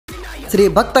ಶ್ರೀ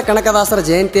ಭಕ್ತ ಕನಕದಾಸರ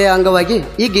ಜಯಂತಿಯ ಅಂಗವಾಗಿ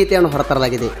ಈ ಗೀತೆಯನ್ನು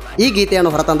ಹೊರತರಲಾಗಿದೆ. ಈ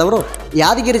ಗೀತೆಯನ್ನು ಹೊರತಂದವರು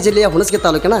ಯಾದಗಿರಿ ಜಿಲ್ಲೆಯ ಹುಣಸಗಿ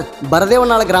ತಾಲೂಕಿನ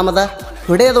ಬರದೇವನಾಳ ಗ್ರಾಮದ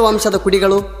ಹುಡೇದ ವಂಶದ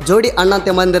ಕುಡಿಗಳು ಜೋಡಿ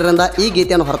ಅಣ್ಣಂತೆ ಮಂದಿರರಿಂದ ಈ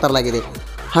ಗೀತೆಯನ್ನು ಹೊರತರಲಾಗಿದೆ.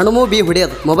 ಹನುಮು B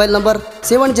Huded mobile number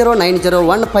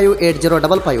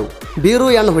 7090158055. ಬೀರು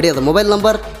N Huded mobile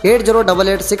number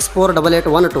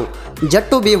 8088648812.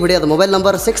 ಜಟ್ಟು B Huded mobile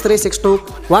number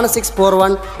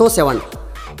 6362164127.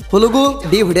 ಹುಲುಗು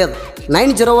D Huded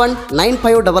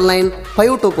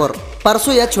 9019599524.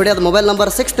 Purse H Huded mobile number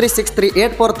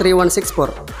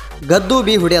 6363843164. ಗದ್ದು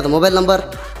B Huded mobile number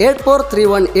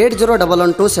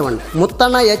 8431801127.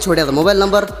 Muthanna H Huded mobile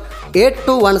number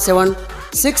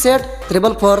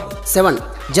 8217684447.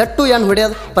 ಜಟ್ಟು N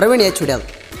Huded Praveen H Huded.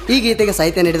 ಈ ಗೀತೆಗೆ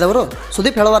ಸಾಹಿತ್ಯ ನೀಡಿದವರು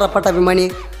ಸುದೀಪ್ ಹೆಳವಾರ್ ಅಪ್ಪಟ ಅಭಿಮಾನಿ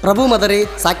ಪ್ರಭು ಮದರಿ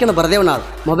ಸಾಕಿನ ಬರದೇವನಾಳ್.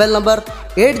 Mobile number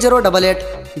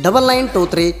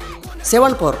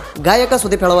 8088992374. ಗಾಯಕ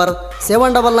ಸುದೀಪ್ ಹೆಳವಾರ್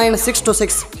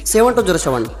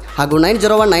 7996267207 ಹಾಗೂ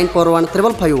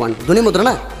 9019415551. ಧ್ವನಿ ಮುದ್ರಣ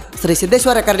Shri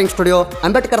Siddeshwara recording studio,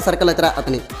 Ambedkar circle ಹತ್ರ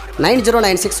ಅತನಿ.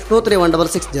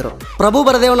 9096231660. ಪ್ರಭು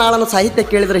ಬರದೇವನಾಳನ ಸಾಹಿತ್ಯ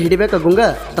ಕೇಳಿದರೆ ಹಿಡಿಬೇಕ ಗುಂಗ,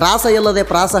 ತ್ರಾಸ ಇಲ್ಲದೆ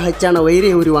ಪ್ರಾಸ ಹಚ್ಚಾಣ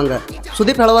ವೈರಿ ಉರಿವಂಗ.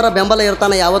 ಸುದೀಪ್ ಹೆಳವಾರ ಬೆಂಬಲ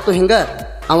ಇರ್ತಾನ ಯಾವತ್ತು ಹಿಂಗ,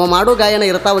 ಅವ ಮಾಡೋ ಗಾಯನ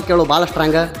ಇರ್ತಾವ ಕೇಳು ಭಾಳ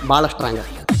ಸ್ಟ್ರಾಂಗ ಭಾಳ ಸ್ಟ್ರಾಂಗ.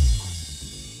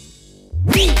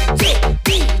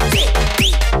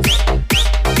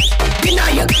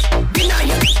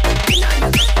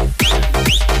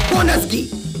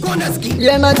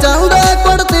 ಏನ ಚಂದ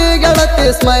ಕೊಡ್ತಿ ಗೆಳತಿ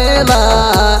ಸ್ಮೈಲ,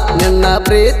 ನಿನ್ನ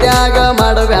ಪ್ರೀತ್ಯಾಗ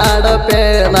ಮಾಡಬ್ಯಾಡ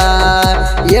ಪೇಲ.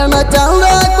 ಏನ ಚಂದ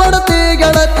ಕೊಡ್ತಿ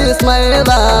ಗೆಳತಿ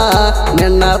ಸ್ಮೈಲ,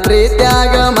 ನಿನ್ನ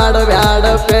ಪ್ರೀತ್ಯಾಗ ಮಾಡಬ್ಯಾಡ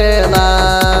ಪೇಲ.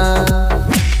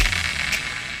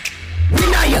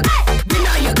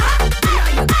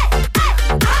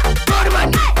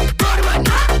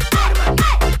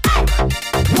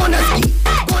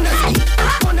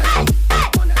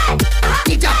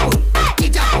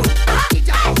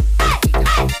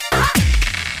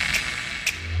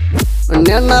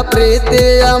 ನಿನ್ನ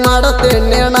ಪ್ರೀತಿಯ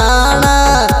ಮಾಡುತ್ತೇನೆ ನಾಣ,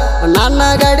 ನನ್ನ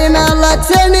ಗಡಿನ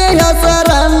ಲಕ್ಷ್ಮಿ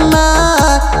ಹೆಸರನ್ನ.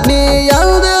 ನೀ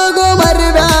ಎಂದಿಗೂ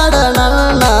ಮರಿಬ್ಯಾಡ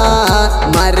ನನ್ನ,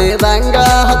 ಮರಿದಂಗ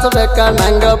ಹಚ್ಚಬೇಕ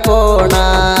ನಂಗ ಪೋಣ.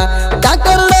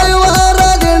 ಡಾಕ್ಟರ್ ಡ್ರೈವರ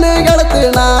ದಿನ ಗೆಳತಿ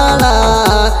ನಾಣ,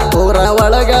 ಊರ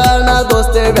ಒಳಗಣ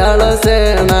ದೋಸ್ತಿ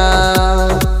ಬೆಳಸೇಣ.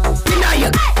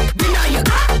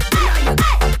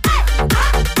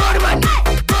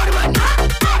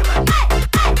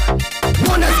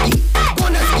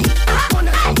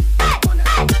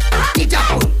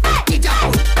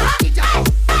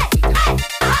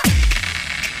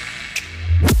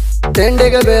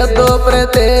 ತಿಂಡಿಗೆ ಬೇದ್ದು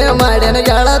ಪ್ರೀತಿ ಮಾಡ್ಯಾನ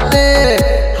ಗೆಳತಿ,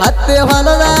 ಹತ್ತಿ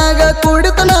ಹೊಲದಾಗ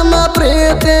ಕುಡಿತು ನಮ್ಮ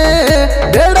ಪ್ರೀತಿ.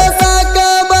 ಬೇಡ ಸಾಕ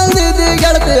ಬಂದಿದ್ದಿ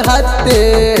ಗೆಳತಿ ಹತ್ತಿ,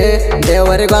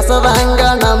 ದೇವರಿಗೆ ಹೊಸದಂಗ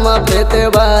ನಮ್ಮ ಪ್ರೀತಿ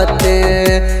ಬತ್ತಿ.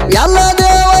 ಎಲ್ಲ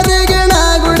ದೇವರಿಗೆ ನಾ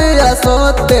ಗುಡಿಯ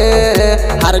ಸೋತೆ,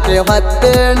 ಹರಕೆ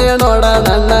ಹೊತ್ತೆ ನೀ ನೋಡ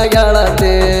ನನ್ನ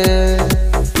ಗೆಳತಿ.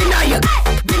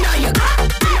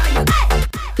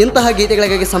 ಇಂತಹ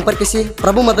ಗೀತೆಗಳಿಗಾಗಿ ಸಂಪರ್ಕಿಸಿ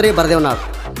ಪ್ರಭು ಮದರಿ ಬರದೇವನಾಳ್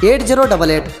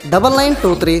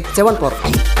 8088992374.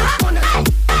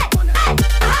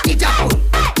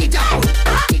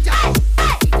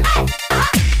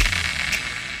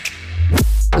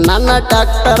 ನನ್ನ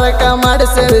ಟ್ಯಾಕ್ಟರ್ಕ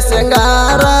ಮಾಡಿಸೇವಿ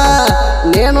ಸಿಂಗಾರ,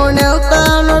 ನೀನು ನಿಲ್ತ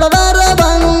ನೋಡದಾರ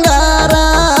ಬಂಗಾರ.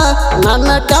 ನನ್ನ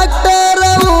ಟ್ಯಾಕ್ಟರ್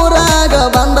ಊರಾಗ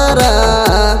ಬಂದರ,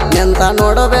 ನಿಂತ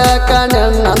ನೋಡಬೇಕ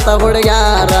ನಿನ್ನಂತ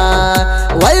ಹುಡುಗ್ಯಾರ.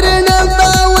 ವೈರಿ ನಿಂತ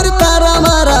ಉರಿತಾರ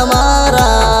ಮರ ಮಾರ,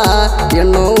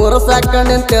 ಇನ್ನು ಉರಸಾಕ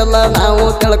ನಿಂತೆಲ್ಲ ನಾವು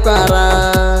ತಿಳ್ಕಾರ.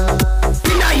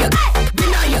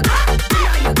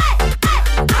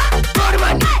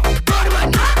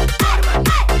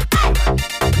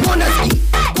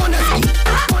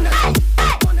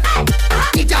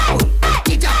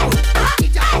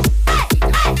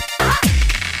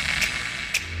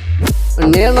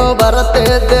 ನೀನು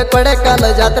ಬರುತ್ತಿದ್ದೆ ಕೊಡೆಕಾಲ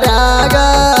ಜಾತ್ರೆಯಾಗ,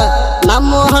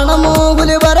 ನಮ್ಮ ಹಣಮು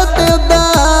ಹುಲಿ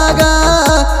ಬರುತ್ತಿದ್ದಾಗ.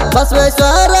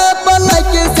 ಬಸವೇಶ್ವರ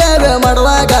ಪಲ್ಲಕ್ಕಿ ಸೇವೆ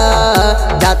ಮಾಡುವಾಗ,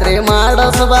 ಜಾತ್ರೆ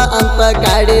ಮಾಡಸುವ ಅಂತ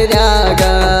ಗಾಡಿಯಾಗ.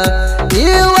 ಈ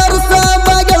ವರ್ಷ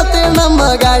ಗೆಳತಿ ನಮ್ಮ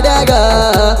ಗಾಡ್ಯಾಗ,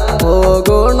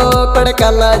 ಹೋಗೋಣ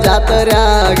ಕೊಡೆಕಾಲ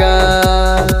ಜಾತ್ರೆಯಾಗ.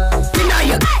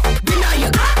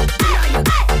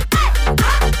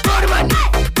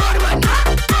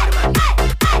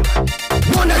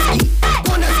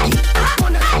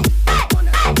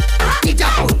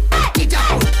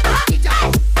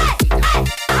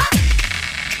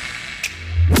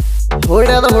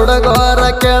 ಹುಡ್ಯದ ಹುಡುಗೋರ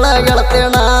ಕೆಳ ಗೆಳತಿ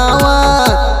ನಾವ,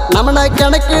 ನಮ್ಮನ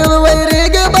ಕೆಣಕಿದ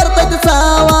ವೈರಿಗೆ ಬರ್ತೈತಿ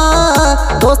ಸಾವ.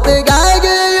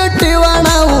 ದೋಸ್ತಿಗಾಗಿ ಇಟ್ಟಿವ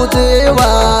ನಾವು ಜೀವ,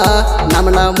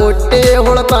 ನಮ್ಮನ ಮುಟ್ಟಿ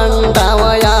ಹುಳ್ಕೊಂಡವ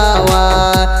ಯಾವ.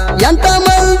 ಎಂಟ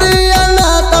ಮಂದಿ ಅಣ್ಣ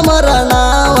ತಮರ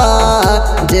ನಾವ,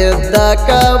 ಇದ್ದಕ್ಕ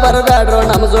ಬರಬ್ಯಾಡ್ರು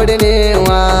ನಮ್ಮ ಜೋಡಿ ನೀವ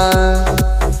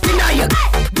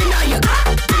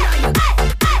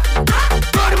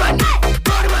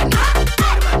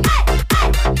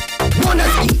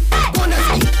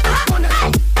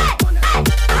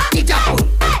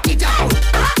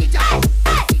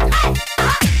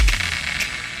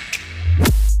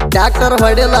ಟ್ಯಾಕ್ಟರ್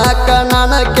ಹೊಡಿಲಾಕ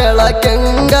ನಾನ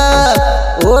ಕೇಳಕ್ಕೆಂಗ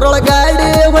ಊರೊಳ ಗಾಡಿ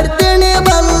ಹೊಡ್ತೀನಿ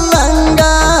ಬಲ್ಲಂಗ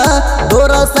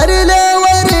ದೂರ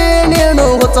ಸರಿಲೇವರಿ ನೀನು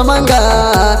ಹುಚ್ಚಮಂಗ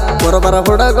ಕುರುಬರ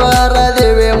ಹುಡುಗರ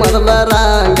ದೇವಿ ಮೊದಲ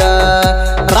ರಂಗ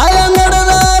ರಾಯ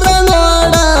ನಡೆದಾರ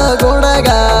ನೋಡ ಗುಡಗ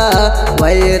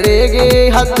ವೈರಿಗೆ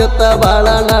ಹಚ್ಚುತ್ತ ಬಾಳ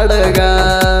ನಡಗ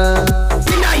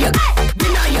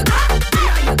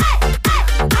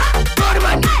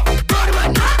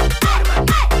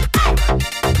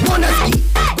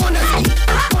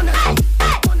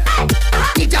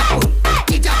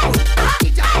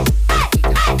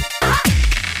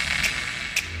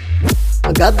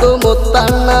ಗದ್ದು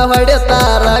ಮುತ್ತಣ್ಣ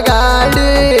ಹೊಡೆತಾರ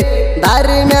ಗಾಡಿ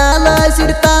ದಾರಿ ಮ್ಯಾಲ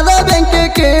ಸಿಡ್ತಾದ ಬೆಂಕಿ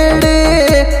ಕೇಳಿ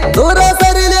ದೂರ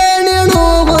ಸರಿಲೇ ನೀನು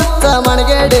ಹುಚ್ಚ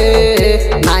ಮಣಗೇಡಿ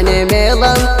ನಾನೇ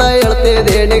ಮೇಲಂತ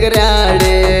ಹೇಳ್ತಿದ್ದೆ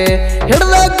ನಿಗರ್ಯಾಡಿ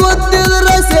ಹಿಡ್ದ ಕೂತಿದ್ರ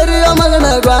ಸರಿಯ ಮಗನ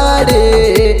ಗಾಡಿ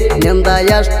ನಿಂದ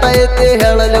ಎಷ್ಟೈತಿ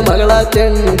ಹೇಳಲಿ ಮಗಳ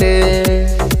ತಿಂಡಿ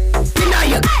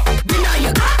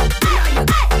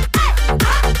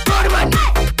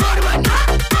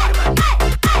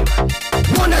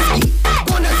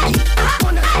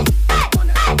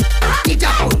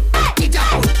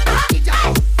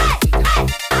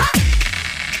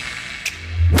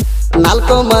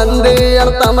ನಾಲ್ಕು ಮಂದಿ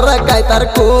ತಮ್ರ ಕಾಯ್ತಾರ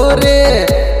ಕೂರಿ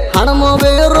ಹಣಮು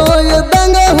ಬೇರು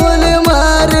ಇದ್ದಂಗ ಹುಲಿ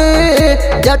ಮಾರಿ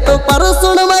ಜಟ್ಟು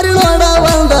ಪರಸುಣ ಮಾರಿ ನೋಡ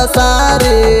ಒಂದ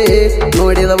ಸಾರಿ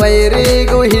ನೋಡಿದ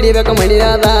ವೈರಿಗೂ ಹಿಡಿಬೇಕು ಮಣಿಯ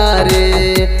ದಾರಿ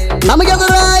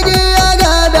ನಮಗೆದುರಾಗಿ ಆಗ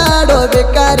ಬ್ಯಾಡೋ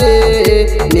ಬೇಕಾರಿ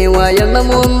ನೀವು ಎಣ್ಣ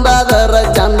ಮುಂದಾದರ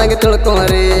ಚಂದಂಗ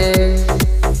ತಿಳ್ಕೋರಿ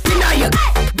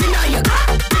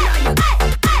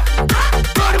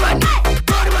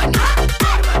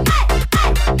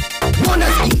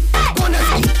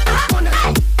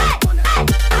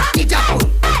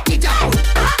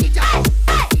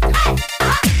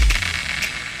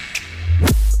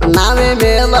ನಾವೇ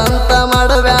ಮೇಲಂತ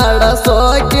ಮಾಡಬ್ಯಾಡ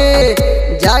ಸೋಕಿ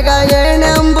ಜಾಗ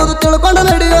ಏನೆಂಬುದು ತಿಳ್ಕೊಂಡು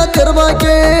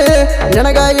ನಡೆಯುತ್ತಿರ್ಬೇಕಿ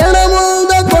ನನಗ ಎಣ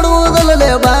ಮುಂದೆ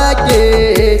ಕೊಡುವುದಲ್ಲೇ ಬಾಕಿ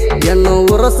ಹೆಣ್ಣು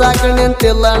ಉರಸಾಕ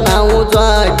ನಿಂತಿಲ್ಲ ನಾವು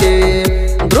ಜಾಕಿ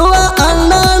ಧ್ರುವ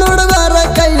ಅಣ್ಣ ನುಡುಗರ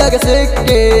ಕೈಯಾಗ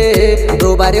ಸಿಕ್ಕಿ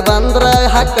ದುಬಾರಿ ಬಂದ್ರ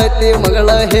ಹಾಕತಿ ಮಗಳ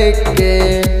ಹೆಕ್ಕಿ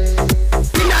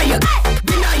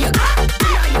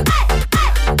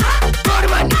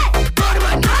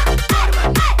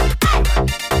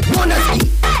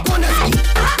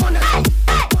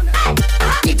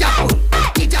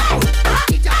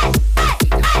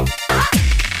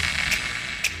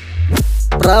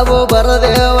ಪ್ರಭು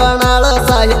ಬರದೇವನಾಳ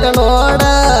ಸಾಹಿತ್ಯ ನೋಡ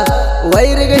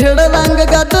ವೈರಿಗೆ ಹಿಡದಂಗ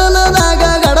ಗದ್ದಲದಾಗ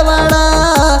ಗಡವಾಡ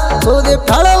ಸುದೀಪ್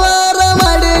ಹಳವಾರ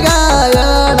ಮಾಡಿ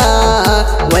ಗಾಯಣ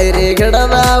ವೈರಿಗೆ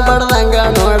ಹಿಡದ ಬಡ್ದಂಗ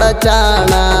ನೋಡ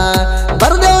ಚಾಣ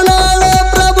ಬರದೇವನಾಳ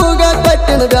ಪ್ರಭುಗ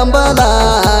ಕಟ್ಟಿನ ಬೆಂಬಲ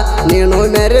ನೀನು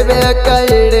ಮೆರಿಬೇಕ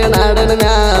ಇಡೀ ನಾಡಿನ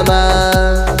ಮ್ಯಾಲ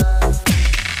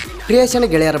ಕ್ರಿಯೇಷನ್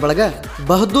ಗೆಳೆಯರ ಬಳಗ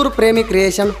ಬಹದ್ದೂರ್ ಪ್ರೇಮಿ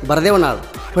ಕ್ರಿಯೇಷನ್ ಬರದೇವನಾಳ್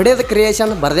ಹೊಡೆದ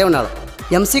ಕ್ರಿಯೇಷನ್ ಬರದೇವನಾಳ್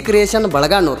MC ಕ್ರಿಯೇಷನ್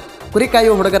ಬಳಗಾನೂರ್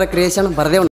ಕುರಿಕಾಯು ಹುಡುಗರ ಕ್ರಿಯೇಷನ್ ಬರದೇವನಾಳ್